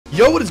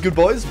Yo, what is good,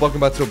 boys?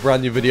 Welcome back to a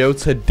brand new video.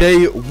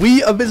 Today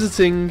we are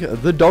visiting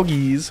the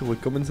doggies. We're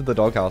coming to the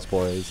doghouse,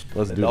 boys.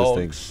 Let's do this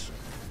thing.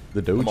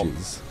 The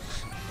doggies.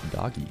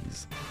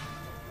 Doggies.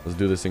 Let's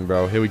do this thing,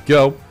 bro. Here we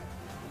go.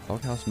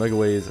 Doghouse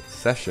Megaways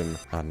session.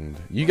 And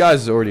you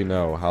guys already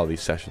know how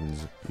these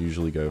sessions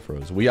usually go for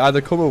us. We either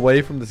come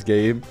away from this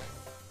game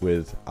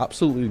with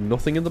absolutely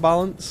nothing in the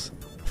balance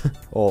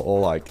or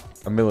like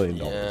 $1 million.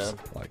 Yeah,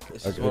 like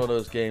it's one of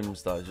those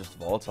games that is just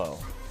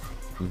volatile.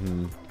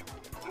 Mm-hmm.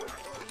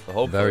 So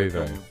hopefully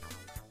Very.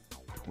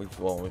 we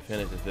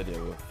finish this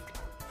video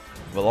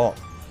with a lot.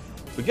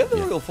 We get the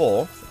real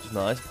 4, which is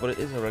nice, but it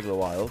is a regular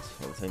wild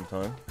at the same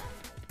time.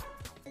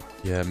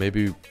 Yeah,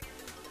 maybe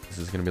this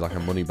is gonna be like a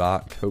money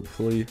back.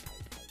 Hopefully,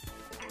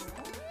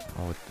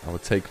 I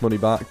would take money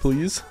back,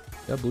 please.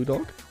 Yeah, blue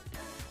dog.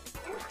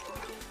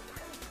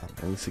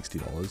 Only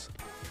 $60.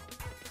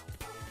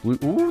 Blue.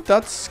 Ooh,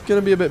 that's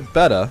gonna be a bit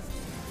better.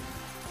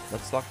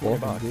 Let's slack money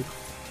back.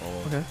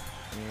 Oh, okay.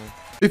 Yeah.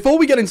 Before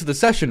we get into the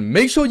session,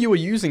 make sure you are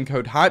using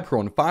code HypeCrew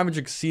on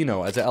 500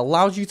 Casino as it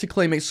allows you to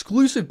claim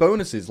exclusive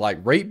bonuses like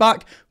rate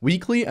back,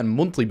 weekly, and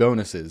monthly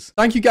bonuses.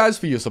 Thank you guys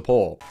for your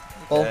support.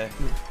 Okay.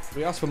 Well,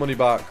 we asked for money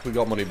back, we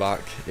got money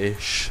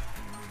back-ish.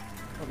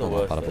 Not the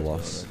worst bad of a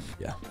loss.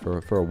 Yeah,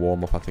 for a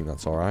warm-up, I think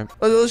that's alright.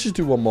 Let's just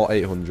do one more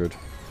 800.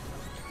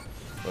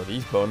 Well,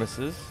 these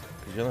bonuses,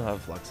 because you only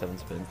have like 7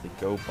 spins, they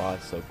go by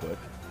so quick.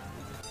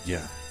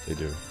 Yeah, they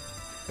do.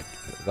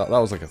 Like, that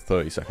was like a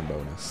 30-second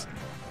bonus.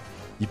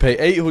 You pay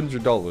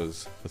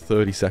 $800 for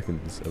 30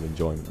 seconds of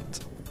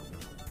enjoyment.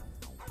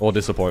 Or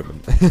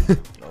disappointment.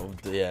 Oh,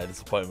 yeah,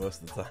 disappointing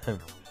most of the time.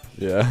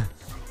 Yeah.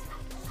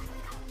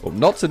 Well,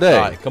 not today.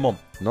 Alright, come on.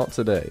 Not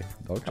today.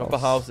 Drop a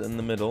house in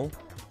the middle,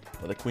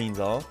 where the queens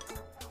are.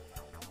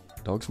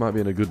 Dogs might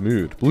be in a good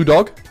mood. Blue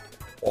dog.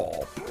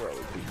 Oh, bro,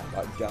 we have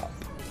that gap.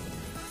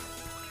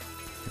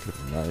 That could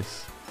be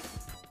nice.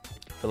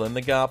 Fill in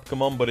the gap.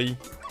 Come on, buddy.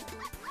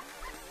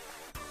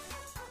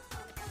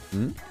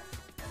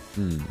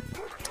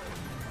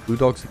 Blue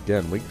dogs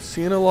again. We're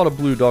seeing a lot of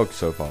blue dogs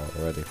so far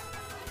already.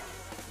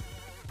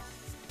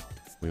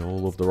 We all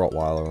love the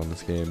Rottweiler on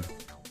this game.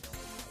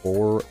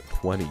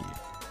 420.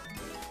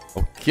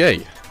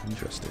 Okay,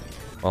 interesting.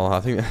 Oh, I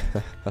think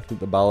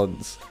the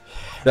balance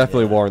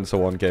definitely warrants a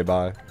 1k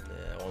buy. Yeah,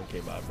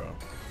 1k buy, bro.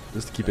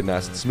 Just to keep it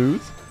nice and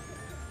smooth.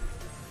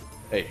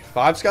 Hey,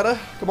 5 scatter,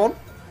 come on.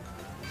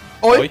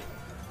 Oi!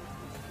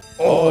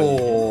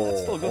 Oh,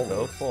 that's still good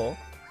though. 4.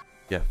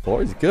 Yeah,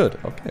 4 is good.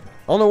 Okay.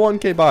 On a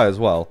 1k buy as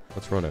well.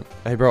 Let's run it.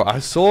 Hey, bro, I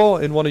saw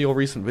in one of your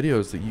recent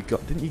videos that you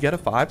got. Didn't you get a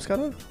 5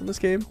 scatter in this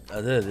game?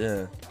 I did,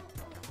 yeah.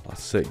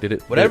 That's sick. Did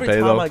it? But did every it pay,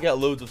 time though? I get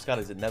loads of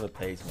scatters, it never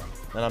pays, man.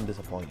 And I'm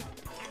disappointed.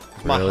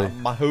 Really?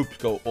 My hopes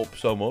go up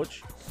so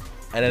much,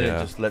 and then Yeah.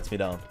 it just lets me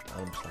down.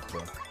 And I'm just like,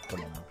 bro,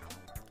 come on, man.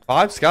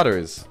 5 scatter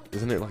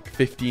isn't it like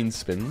 15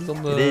 spins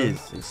on the? It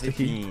is. It's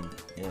sticky. 15.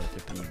 Yeah,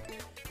 15.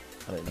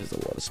 And it There's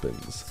just a lot of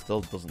spins.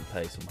 still doesn't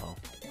pay somehow.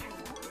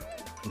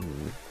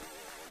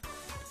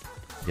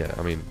 Yeah,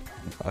 I mean,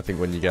 I think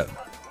when you get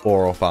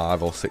 4 or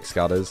 5 or 6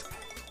 scatters,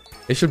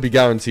 it should be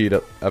guaranteed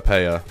a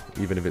payer,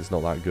 even if it's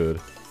not that good.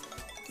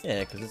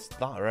 Yeah, because it's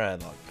that rare.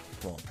 Like,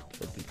 come on,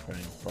 should be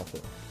creating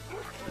profit.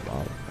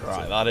 Wow.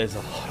 Right, that is a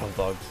lot of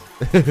dogs.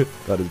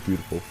 That is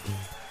beautiful.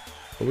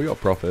 But we got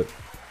profit.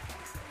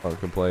 Can't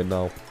complain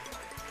now.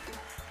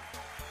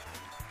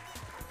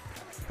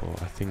 Oh,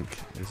 I think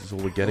this is all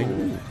we're getting.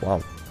 Ooh,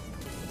 wow.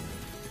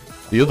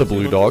 The other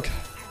blue dog.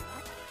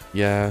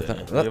 Yeah,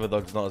 The other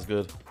dog's not as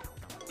good.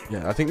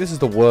 yeah, I think this is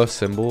the worst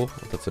symbol.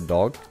 That's a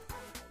dog.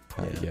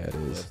 Yeah, it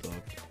is. Dog.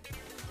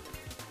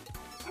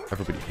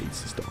 Everybody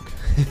hates this dog.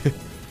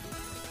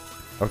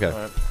 Okay.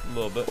 Alright, a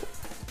little bit.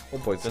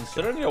 1.6.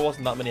 Considering there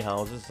wasn't that many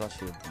houses, it's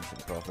actually a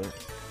decent profit.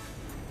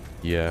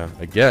 Yeah,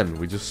 again,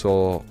 we just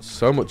saw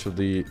so much of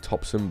the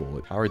top symbol.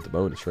 It carried the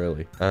bonus,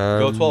 really.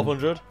 Go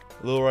 1200,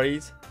 a little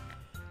raise.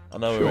 I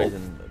know Sure. we're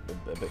raising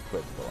a bit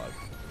quick, but like,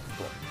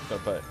 come on,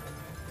 gotta pay it.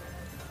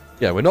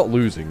 Yeah, we're not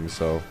losing,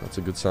 so that's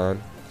a good sign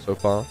so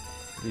far.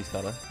 3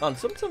 scanner. Man,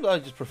 sometimes I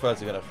just prefer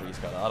to get a 3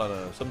 scanner. I don't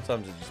know.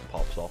 Sometimes it just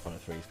pops off on a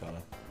 3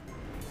 scanner.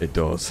 It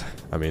does.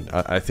 I mean,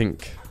 I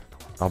think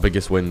our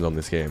biggest wins on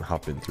this game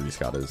have been 3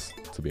 scatters,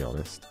 to be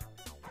honest.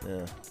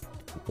 Yeah.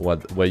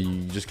 Where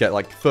you just get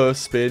like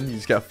first spin, you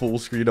just get a full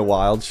screen of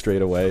wild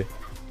straight away.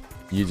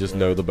 You just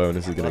know the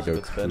bonus is going to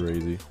go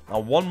crazy.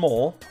 Now one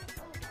more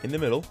in the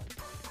middle,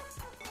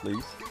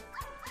 please.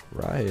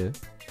 Right here.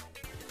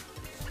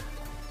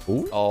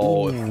 Ooh.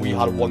 Oh, if we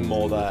had one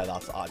more there,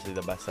 that's actually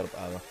the best setup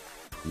ever.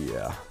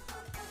 Yeah.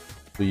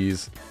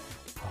 Please.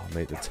 Oh,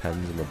 mate, the 10s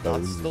and the bones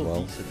That's as still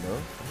well. decent,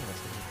 though.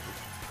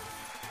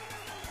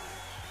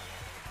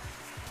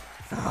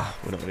 Ah,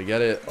 we're not going to get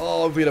it.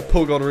 Oh, if we had a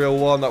pug on reel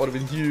 1, that would have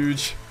been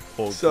huge.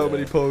 Pugs, So yeah.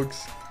 many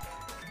pugs.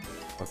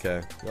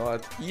 Okay.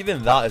 Right.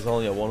 Even that is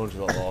only a 100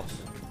 loss.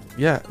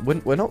 Yeah,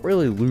 we're not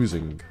really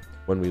losing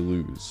when we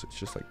lose. It's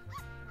just like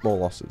more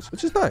losses,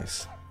 which is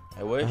nice.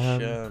 I wish we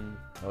had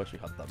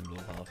that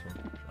middle house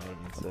one. That would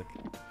have been sick.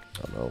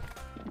 I know.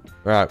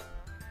 Right.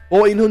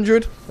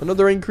 1400.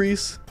 Another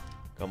increase.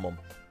 Come on.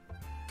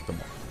 Come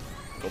on.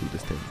 do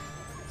this thing.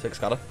 6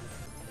 scatter.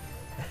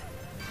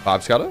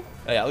 5 scatter?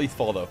 Hey, at least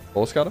 4 though.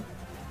 4 scatter?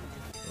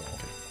 Oh,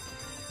 okay.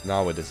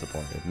 Now we're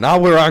disappointed. Now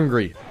we're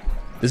angry.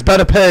 This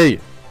better pay.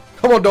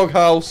 Come on,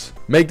 Doghouse.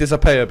 Make this a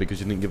payer because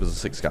you didn't give us a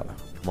 6 scatter.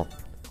 Come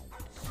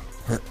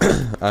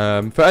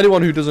on. For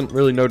anyone who doesn't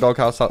really know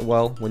Doghouse that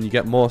well, when you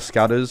get more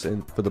scatters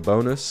in for the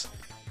bonus,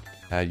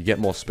 you get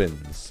more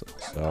spins.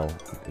 So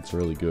it's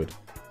really good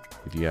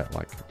if you get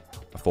like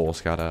a 4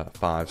 scatter, a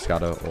 5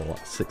 scatter, or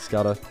a 6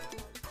 scatter.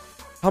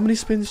 How many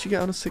spins do you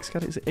get on a 6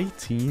 scatter? Is it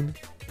 18?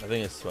 I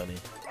think it's 20.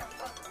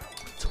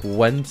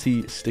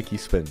 20 sticky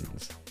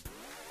spins.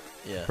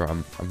 Yeah.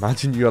 Bro,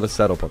 imagine you got a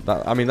setup on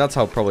that. I mean, that's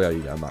probably how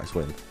you get a max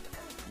win.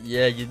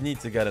 Yeah, you'd need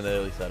to get an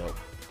early setup.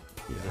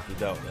 Yeah. If you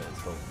don't, then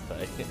it's full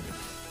pay.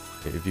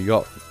 If you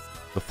got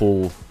the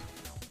full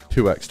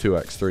 2x,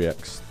 2x,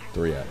 3x,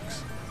 3x. Yeah,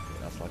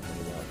 that's like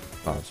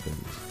 5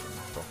 spins.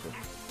 Profit.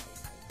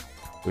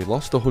 We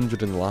lost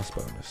 100 in the last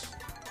bonus.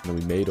 And then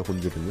we made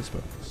 100 in this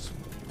bonus.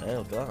 Yeah,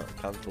 look at that.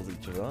 Cancels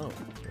each other out.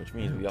 Which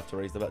means we have to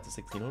raise the bet to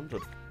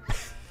 1600.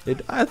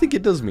 I think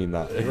it does mean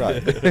that.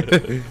 Right.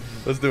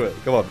 Let's do it.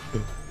 Come on.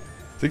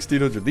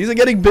 1600. These are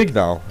getting big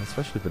now,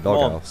 especially for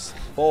Doghouse.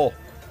 4.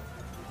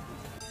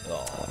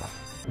 Oh.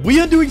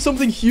 We are doing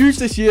something huge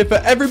this year for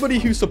everybody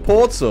who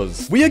supports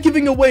us. We are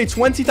giving away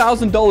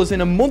 $20,000 in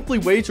a monthly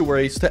wager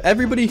race to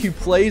everybody who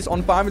plays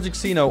on 500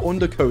 Casino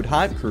under code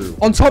HypeCrew.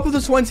 On top of the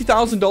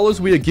 $20,000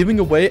 we are giving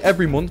away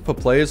every month for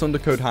players under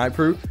code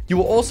HypeCrew, you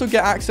will also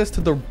get access to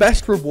the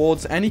best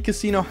rewards any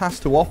casino has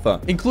to offer,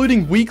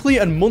 including weekly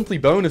and monthly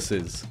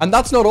bonuses. And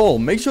that's not all.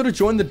 Make sure to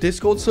join the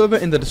Discord server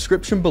in the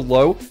description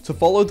below to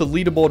follow the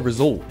leaderboard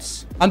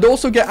results. And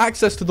also get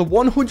access to the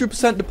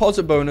 100%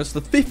 deposit bonus,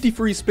 the 50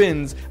 free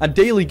spins, and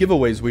daily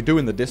giveaways we do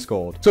in the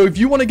Discord. So if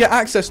you want to get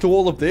access to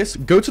all of this,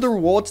 go to the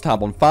rewards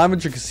tab on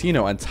 500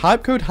 Casino and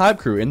type code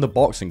HypeCrew in the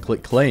box and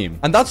click claim.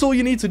 And that's all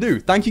you need to do.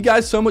 Thank you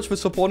guys so much for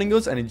supporting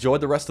us and enjoy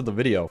the rest of the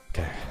video.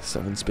 Okay,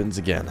 7 spins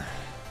again.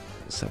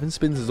 7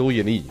 spins is all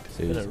you need.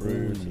 Spin it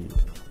rude.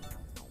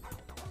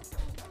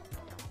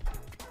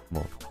 Come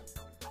on.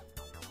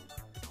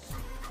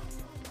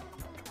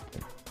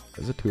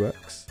 There's a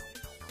 2x.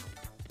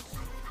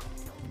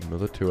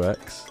 Another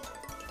 2x.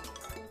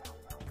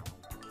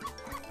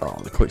 Oh,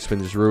 the quick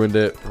spin just ruined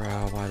it. Bro,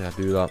 why did I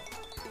do that?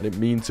 I didn't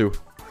mean to.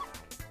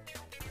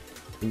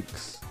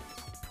 Thanks.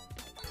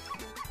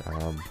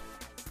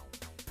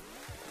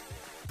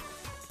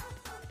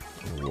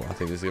 Ooh, I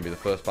think this is going to be the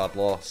first bad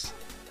loss.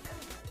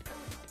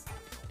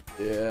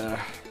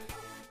 Yeah.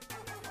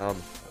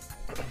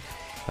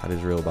 That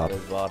is real bad. That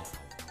is bad.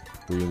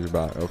 300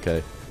 back.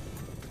 Okay.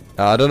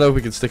 I don't know if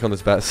we can stick on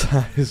this bet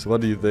size.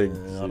 What do you think?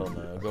 I don't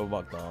know. Go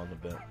back down a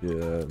bit.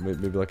 Yeah,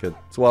 maybe like a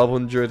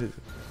 1200.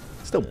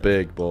 Still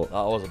big, but that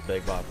was a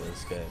big bet for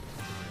this game.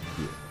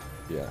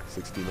 Yeah,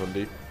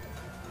 1600.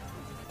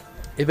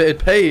 If it had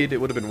paid, it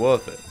would have been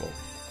worth it.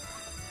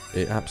 But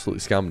it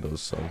absolutely scammed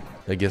us, so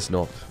I guess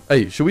not.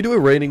 Hey, should we do a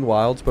Raining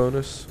Wilds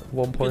bonus at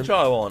one point? We can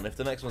try one. If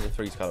the next one's a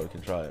 3 scatter, we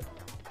can try it.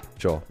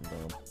 Sure.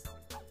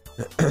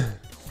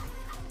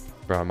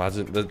 Bro,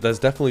 imagine there's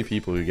definitely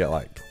people who get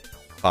like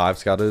 5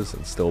 scatters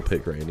and still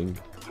pick Raining.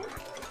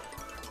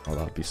 Oh,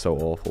 that'd be so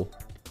awful.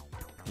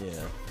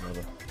 Yeah,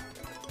 never.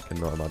 I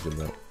cannot imagine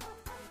that.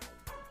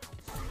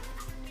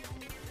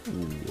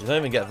 You don't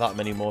even get that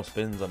many more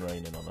spins on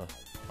Raining on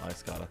a high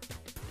scatter.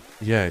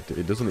 Yeah,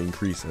 it doesn't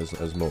increase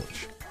as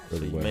much.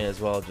 Really, so you may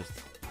as well just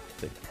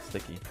stick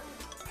sticky.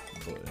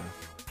 But,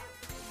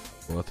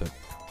 yeah. Worth it.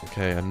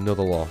 Okay,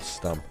 another loss.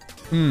 Damn.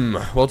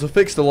 Well, to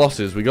fix the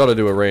losses, we got to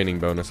do a Raining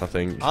bonus, I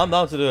think. I'm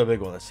down to do a big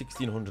one, a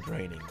 1600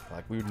 Raining.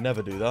 Like, we would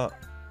never do that.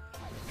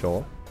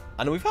 Sure.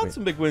 And we've had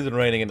some big wins in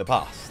Raining in the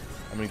past,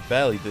 and we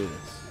barely do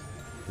this.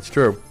 It's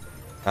true.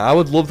 I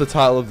would love the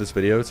title of this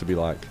video to be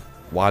like,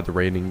 why the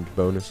Raining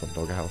bonus on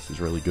Doghouse is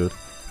really good.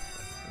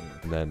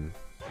 And then,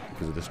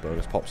 because of this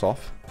bonus, pops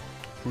off.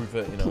 Prove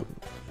it, you know.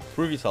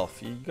 Prove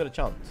yourself. You got a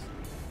chance.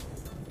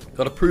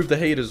 Got to prove the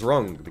haters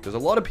wrong, because a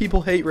lot of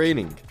people hate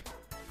Raining.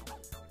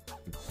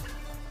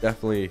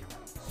 Definitely,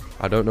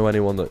 I don't know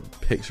anyone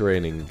that picks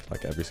Raining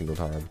like every single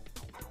time.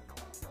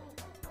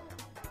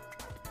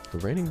 The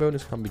Raining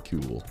bonus can be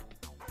cool.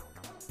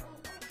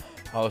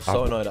 I was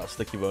so annoyed at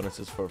sticky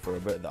bonuses for a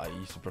bit that I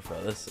used to prefer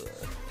this.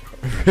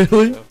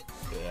 Really?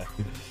 Yeah.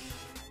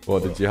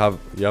 What did you have?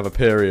 You have a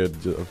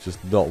period of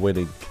just not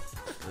winning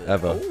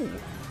ever.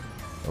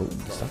 Oh,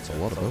 that's a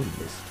lot of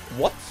bonuses.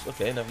 What?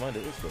 Okay, never mind.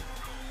 It is good.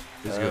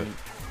 It's good.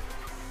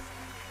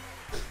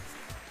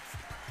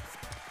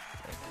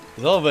 It's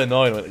a little bit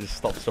annoying when it just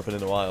stops dropping in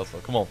the wild. So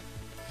come on.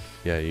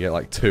 Yeah, you get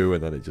like 2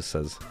 and then it just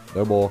says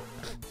no more.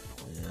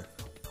 Yeah.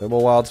 No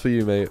more wilds for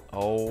you, mate.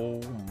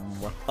 Oh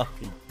my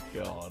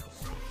god.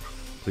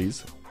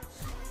 Please.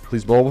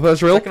 Please, more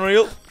first reel. Second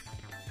reel.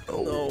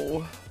 Oh.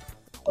 No.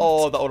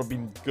 Oh, that would have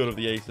been good of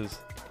the aces.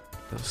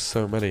 There's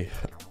so many.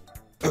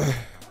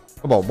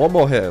 Come on, one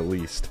more hit at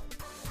least.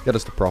 Get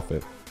us to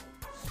profit.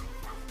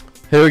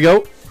 Here we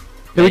go.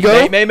 Here we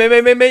go.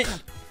 Mate.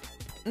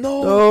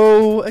 No.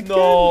 No, again.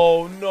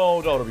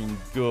 No, that would have been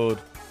good.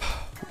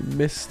 We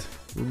missed.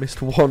 We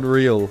missed one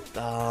reel.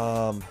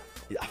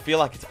 I feel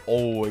like it's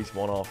always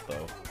one off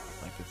though.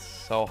 Like it's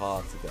so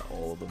hard to get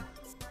all of them.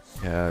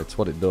 Yeah, it's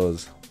what it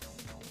does.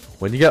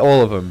 When you get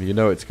all of them, you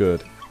know it's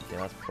good. Yeah,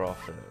 that's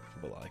profit,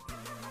 but like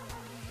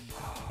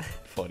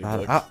 40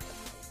 Man, bucks.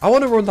 I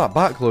want to run that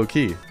back low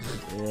key.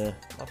 Yeah,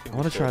 I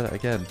want to try that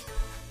again.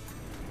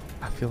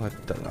 I feel like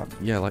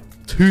yeah, like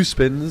 2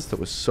 spins that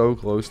was so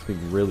close to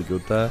being really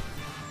good there.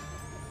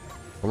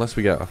 Unless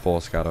we get a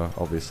 4 scatter,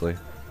 obviously.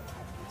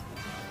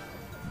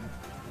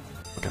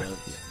 Okay,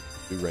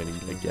 be raining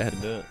again.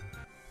 Do it.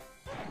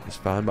 It's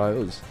fine by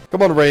us.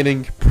 Come on,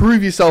 raining.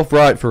 Prove yourself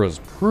right for us.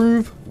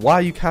 Prove why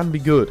you can be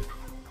good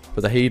for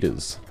the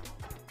haters.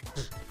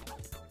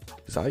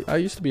 Because I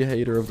used to be a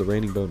hater of the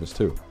raining bonus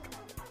too.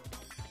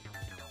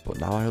 But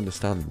now I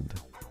understand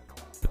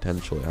the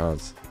potential it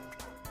has.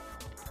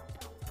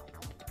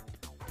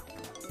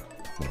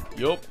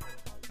 Yup.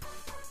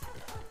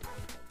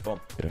 Come on.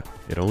 Yeah,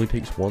 it only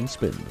takes 1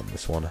 spin on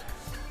this one.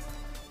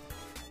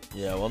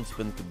 Yeah, 1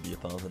 spin could be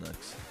 1000x.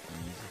 Easy.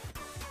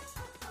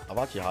 I've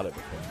actually had it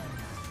before.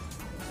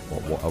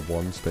 What a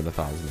 1 spin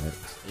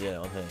 1000x. Yeah,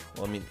 on here.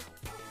 Well, I mean,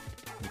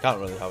 you can't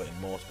really have it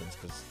in more spins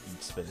because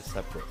each spin is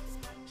separate.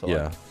 So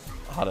Yeah. like,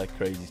 I had a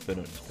crazy spin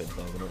which just paid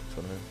 1000x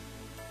on here.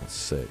 That's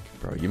sick,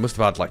 bro. You must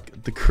have had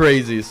like the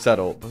craziest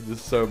setup.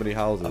 There's so many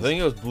houses. I think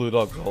it was blue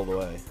dogs all the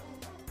way.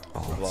 Oh,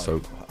 Like, that's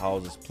so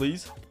houses,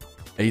 please.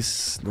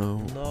 ace. No.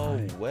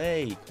 No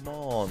way. Come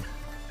on.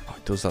 Oh,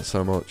 it does that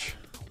so much.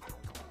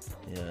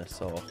 Yeah,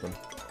 so often.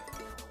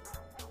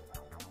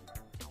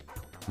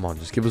 Come on,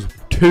 just give us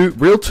 2,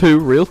 real 2,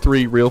 real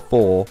 3, real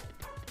 4,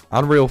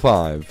 and real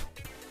 5.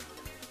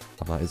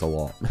 And that is a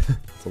lot.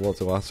 It's a lot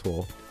to ask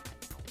for.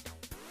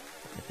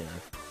 Yeah.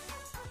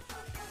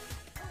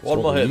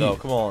 One more hit though.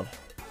 Come on.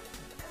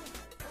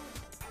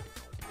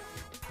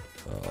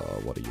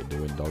 What are you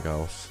doing,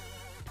 doghouse?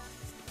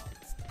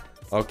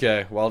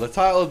 Okay, well the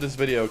title of this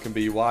video can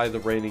be why the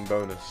raining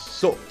bonus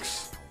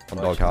sucks on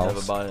doghouse.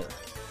 Never buy it.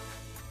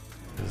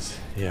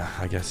 Yeah,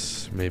 I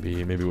guess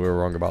maybe we were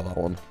wrong about that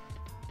one.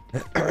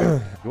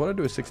 You want to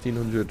do a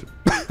 1600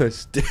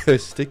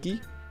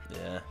 sticky?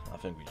 Yeah, I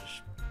think we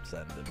just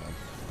send it, man.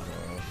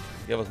 I don't know.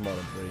 Give us more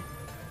than 3.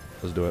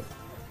 Let's do it.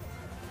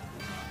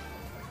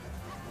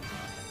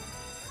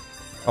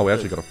 Oh, we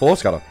actually got a 4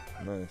 scatter.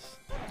 Nice.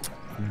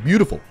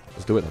 Beautiful.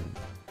 Let's do it then.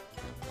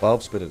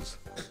 12 spinners.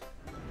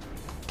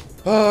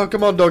 Oh,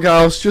 come on,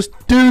 doghouse. Just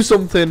do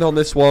something on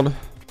this one.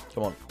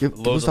 Come on. Give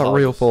us that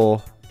real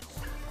 4.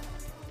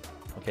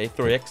 Okay,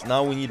 3x.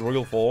 Now we need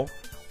real 4.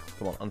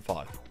 Come on, and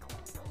 5.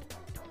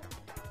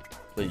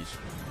 Please.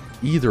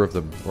 Either of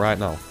them right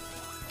now.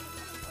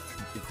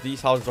 If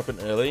these houses drop in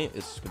early,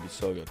 it's going to be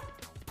so good.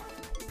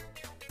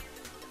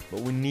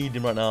 But we need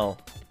them right now.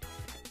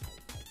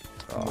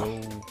 Oh.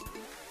 No.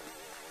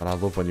 And I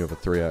love when you have a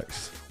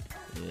 3x.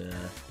 Yeah.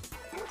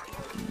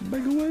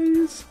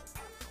 Megaways.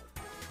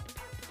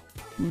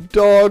 Ooh,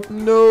 dog,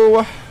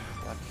 no.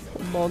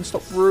 Come on,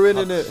 stop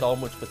ruining it. So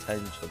much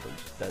potential, but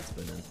just dead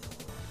spinning.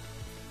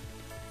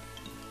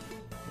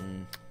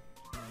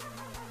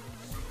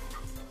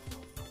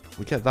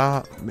 We get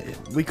that.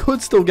 We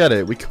could still get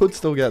it. We could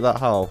still get that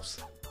house.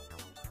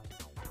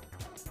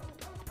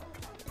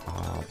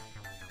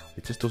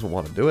 It just doesn't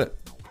want to do it.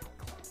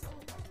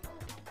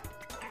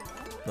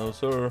 No,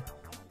 sir.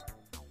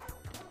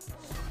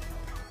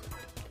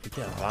 We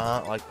get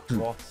that. Like,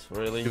 what?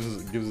 Really?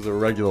 Gives us a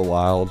regular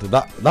wild.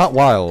 That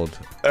wild.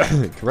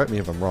 Correct me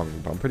if I'm wrong,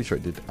 but I'm pretty sure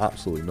it did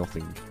absolutely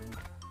nothing.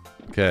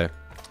 Okay.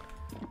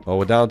 Well,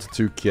 we're down to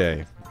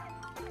 2k.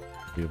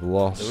 We've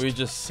lost. Did we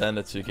just send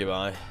a 2k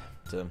by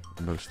to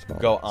most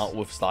go out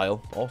with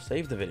style, or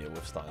save the video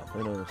with style?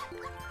 Who knows?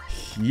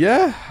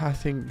 Yeah, I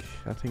think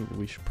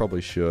we probably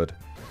should.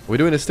 Are we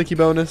doing a sticky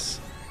bonus?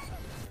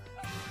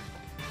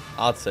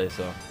 I'd say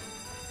so.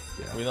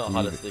 Yeah. We've not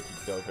had a sticky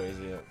go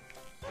crazy yet.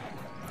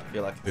 I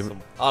feel like it's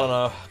some, I don't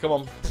know. Come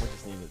on, we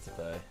just need it to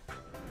pay.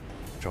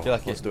 Sure, Feel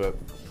like let's do it.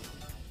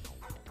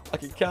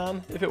 Like it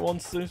can, if it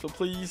wants to. So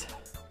please,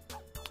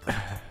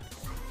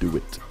 do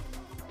it.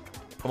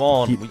 come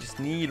on. We just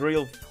need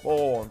real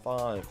 4 and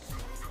 5.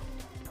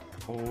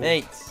 Oh.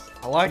 Mates,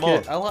 I like come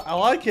it. on. I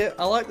like it.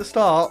 I like the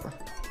start.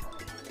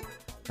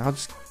 Now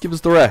just give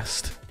us the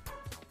rest.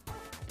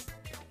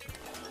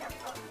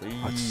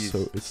 Please.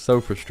 It's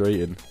so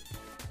frustrating.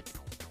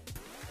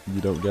 You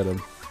don't get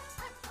them.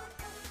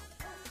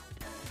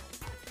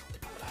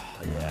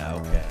 Yeah,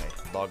 okay.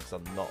 Dogs are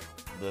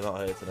they're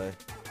not here today.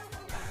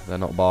 They're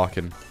not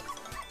barking.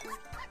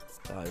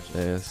 That is just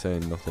They're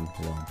saying nothing.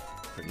 Yeah.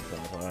 pretty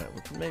fast. Alright,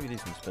 we can maybe do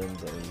some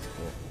spins at least,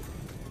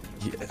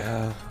 but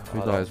Yeah, we I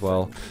might don't as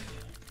well. think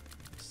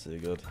it's too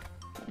good.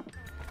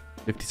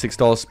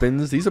 $56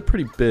 spins. These are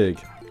pretty big.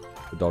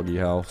 The doggy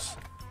house.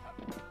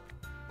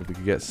 If we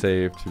could get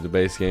saved through the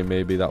base game,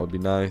 maybe that would be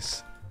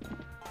nice.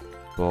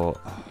 But,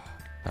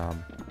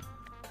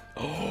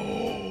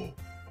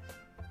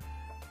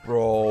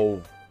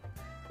 Bro.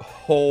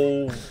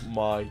 Oh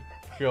my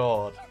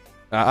god.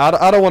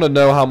 I don't want to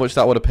know how much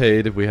that would have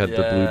paid if we had the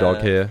blue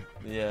dog here.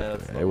 Yeah,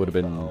 It would have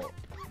been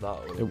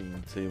That would have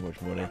been too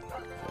much money. Yeah,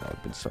 that would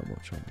have been so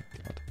much. Oh my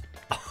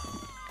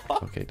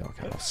god. Okay,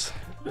 doghouse.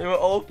 They were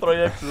all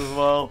 3Xs as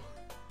well.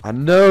 I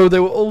know, they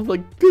were all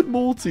like good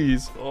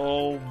multis.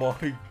 Oh my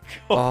god.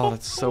 Oh,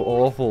 that's so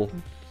awful.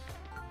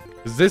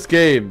 Because this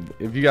game,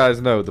 if you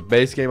guys know, the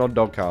base game on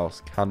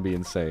Doghouse can be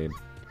insane.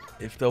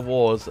 If there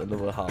was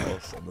another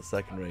house on the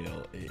second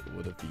rail, it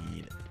would have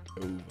been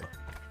over.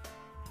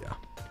 Yeah.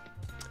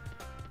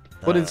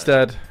 But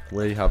instead,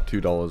 we have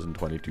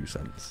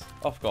 $2.22.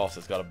 Of course,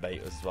 it's got to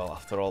bait us as well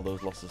after all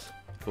those losses.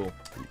 Cool.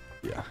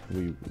 Yeah,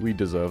 we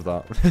deserve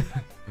that.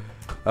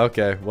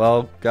 Okay,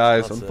 well,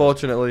 guys, That's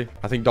unfortunately,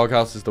 I think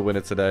Doghouse is the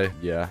winner today.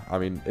 Yeah, I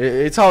mean,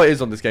 it's how it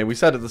is on this game. We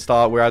said at the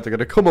start, we're either going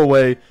to come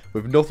away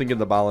with nothing in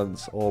the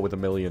balance or with $1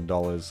 million.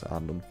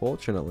 And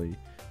unfortunately,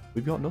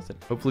 we've got nothing.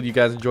 Hopefully, you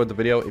guys enjoyed the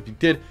video. If you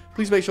did,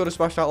 please make sure to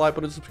smash that like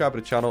button, subscribe to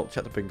the channel,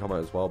 check the pinned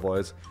comment as well,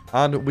 boys.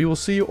 And we will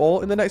see you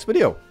all in the next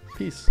video.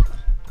 Peace.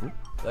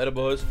 Later,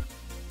 boys.